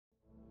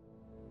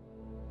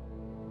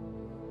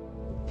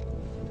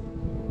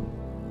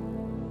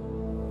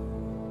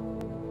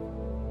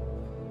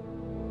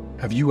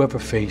Have you ever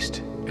faced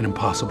an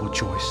impossible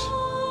choice?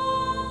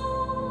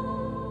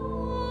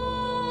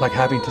 Like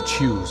having to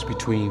choose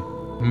between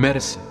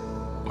medicine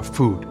or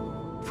food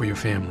for your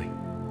family.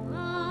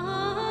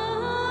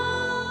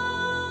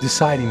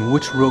 Deciding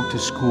which road to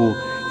school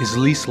is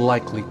least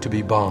likely to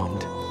be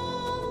bombed.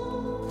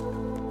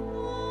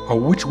 Or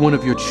which one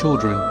of your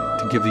children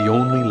to give the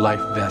only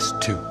life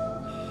vest to.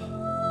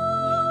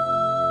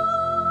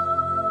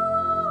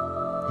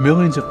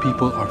 Millions of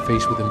people are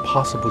faced with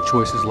impossible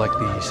choices like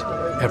these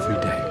every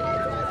day.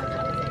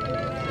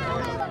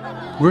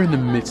 We're in the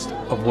midst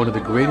of one of the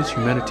greatest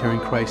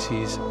humanitarian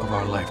crises of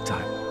our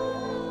lifetime.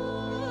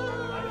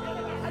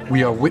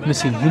 We are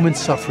witnessing human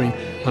suffering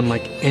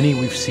unlike any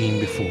we've seen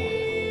before.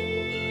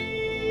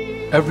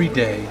 Every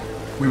day,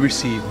 we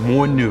receive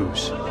more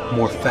news,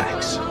 more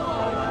facts.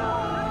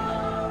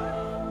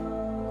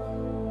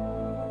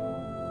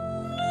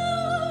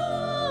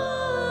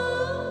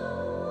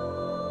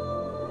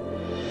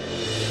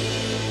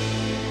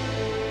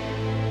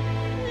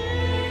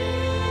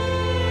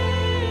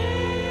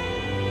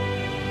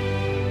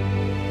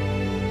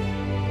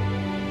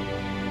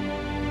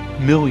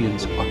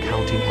 Millions are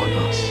counting on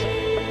us.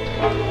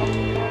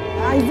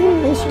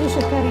 عايزين نعيش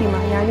عيشة كريمة،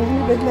 يعني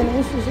احنا بدنا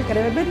نعيش عيشة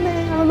كريمة، بدنا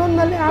يعملوا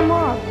لنا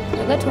الإعمار.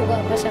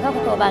 bashaka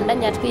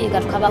kubandanya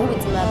twiga tukabaho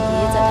ubuzima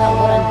bwiza nta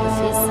ngorane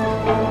dufise.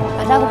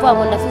 Ataka kuvuga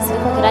ngo ndafise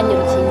ko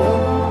kiranyuruka inyuma.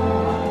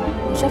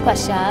 Nicyo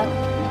twashaka.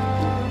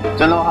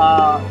ကျွန်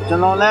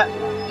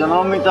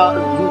တော်မိသား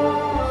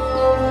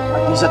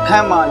ဒီစခ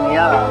န်းမှာနေရ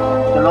တာ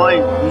ကျွန်တော်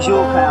ရဲ့ဒီ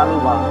ရှိုးခံရ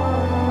လို့ပါ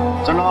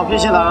ကျွန်တော်ဖြ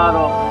စ်ရှင်တာက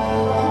တော့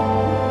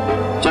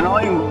ကျွန်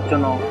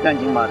တော်ပြန်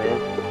ကျင်ပါတယ်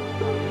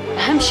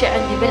أهم شيء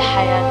عندي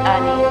بالحياة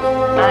أني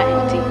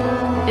عائلتي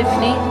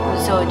ابني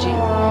وزوجي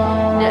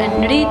لأن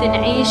نريد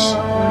نعيش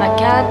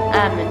بمكان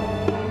آمن.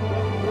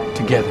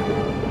 Together,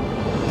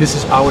 this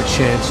is our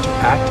chance to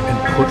act and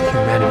put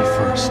humanity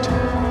first.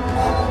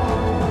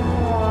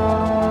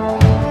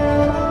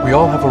 We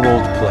all have a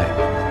role to play.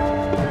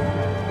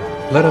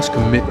 Let us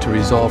commit to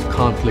resolve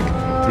conflict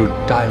through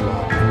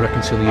dialogue and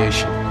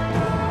reconciliation,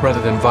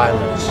 rather than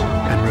violence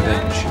and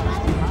revenge.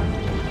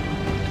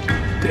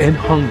 To end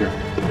hunger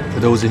for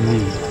those in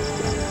need.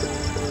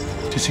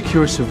 To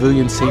secure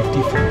civilian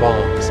safety from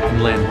bombs and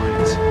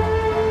landmines.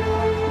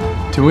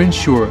 To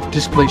ensure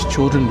displaced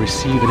children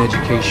receive an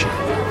education.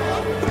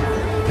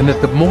 And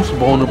that the most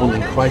vulnerable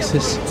in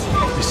crisis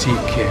receive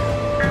care.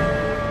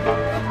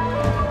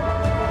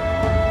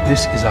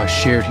 This is our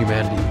shared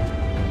humanity.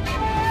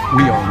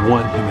 We are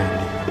one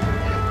humanity.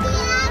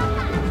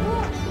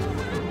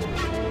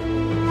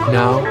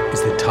 Now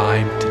is the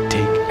time to